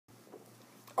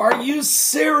Are you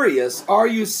serious? Are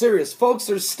you serious? Folks,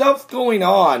 there's stuff going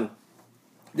on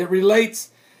that relates.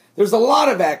 There's a lot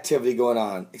of activity going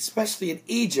on, especially in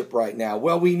Egypt right now.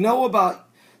 Well, we know about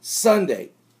Sunday,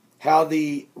 how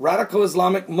the radical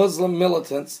Islamic Muslim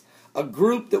militants, a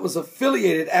group that was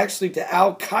affiliated actually to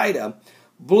Al-Qaeda,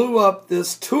 blew up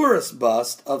this tourist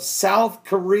bus of South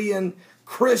Korean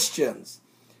Christians,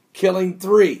 killing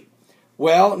 3.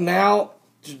 Well, now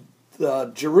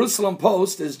the Jerusalem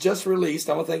Post has just released,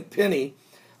 I want to thank Penny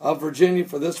of Virginia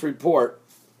for this report.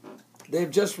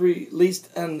 They've just released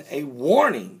a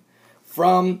warning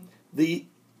from the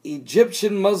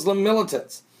Egyptian Muslim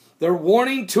militants. They're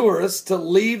warning tourists to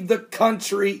leave the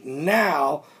country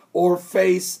now or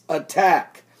face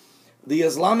attack. The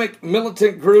Islamic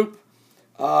militant group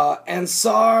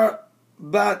Ansar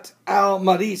Bat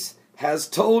al-Madis has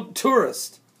told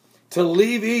tourists to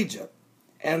leave Egypt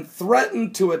and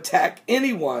threatened to attack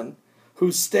anyone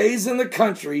who stays in the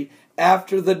country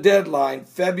after the deadline,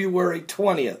 February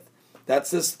 20th.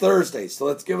 That's this Thursday, so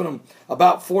that's giving them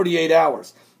about 48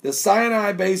 hours. The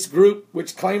Sinai-based group,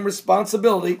 which claimed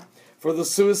responsibility for the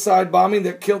suicide bombing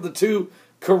that killed the 2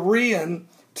 Korean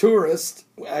tourists,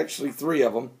 actually 3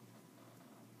 of them,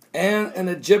 and an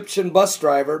Egyptian bus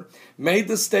driver, made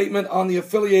the statement on the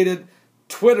affiliated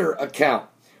Twitter account.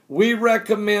 We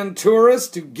recommend tourists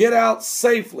to get out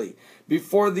safely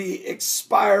before the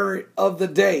expiry of the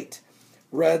date,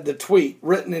 read the tweet,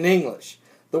 written in English.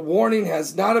 The warning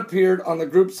has not appeared on the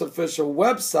group's official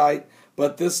website,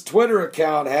 but this Twitter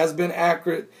account has been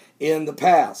accurate in the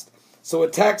past. So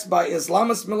attacks by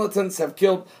Islamist militants have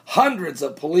killed hundreds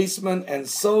of policemen and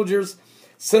soldiers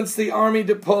since the army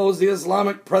deposed the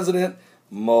Islamic president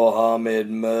Mohammed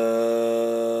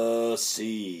Morsi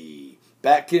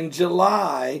back in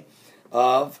July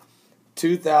of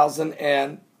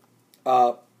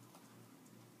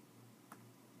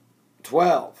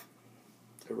 2012.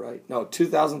 Right? No,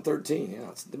 2013.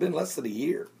 Yeah, it's been less than a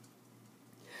year.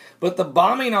 But the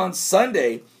bombing on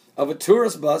Sunday of a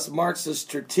tourist bus marks a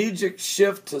strategic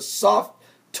shift to soft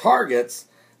targets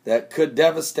that could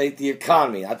devastate the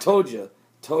economy. I told you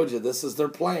this is their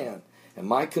plan. And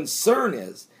my concern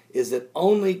is it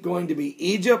only going to be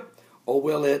Egypt, or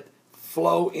will it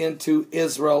flow into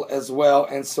Israel as well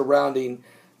and surrounding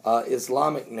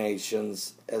Islamic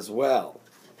nations as well?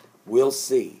 We'll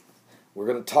see. We're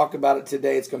going to talk about it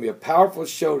today. It's going to be a powerful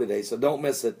show today, so don't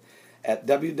miss it at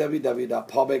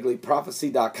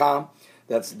www.paulbegleyprophecy.com.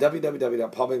 That's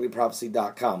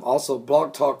www.paulbegleyprophecy.com. Also,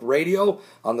 Blog Talk Radio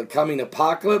on the coming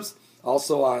apocalypse.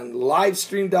 Also on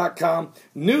livestream.com,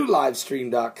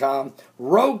 newlivestream.com,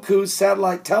 Roku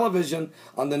satellite television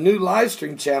on the new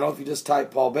Livestream channel if you just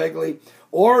type Paul Begley,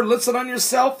 or listen on your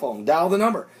cell phone. Dial the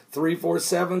number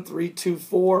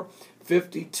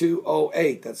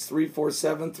 347-324-5208. That's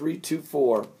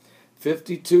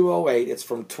 347-324-5208. It's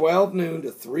from 12 noon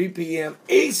to 3 p.m.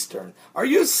 Eastern. Are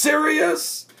you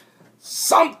serious?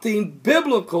 Something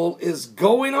biblical is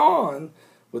going on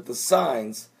with the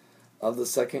signs of the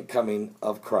second coming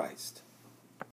of Christ.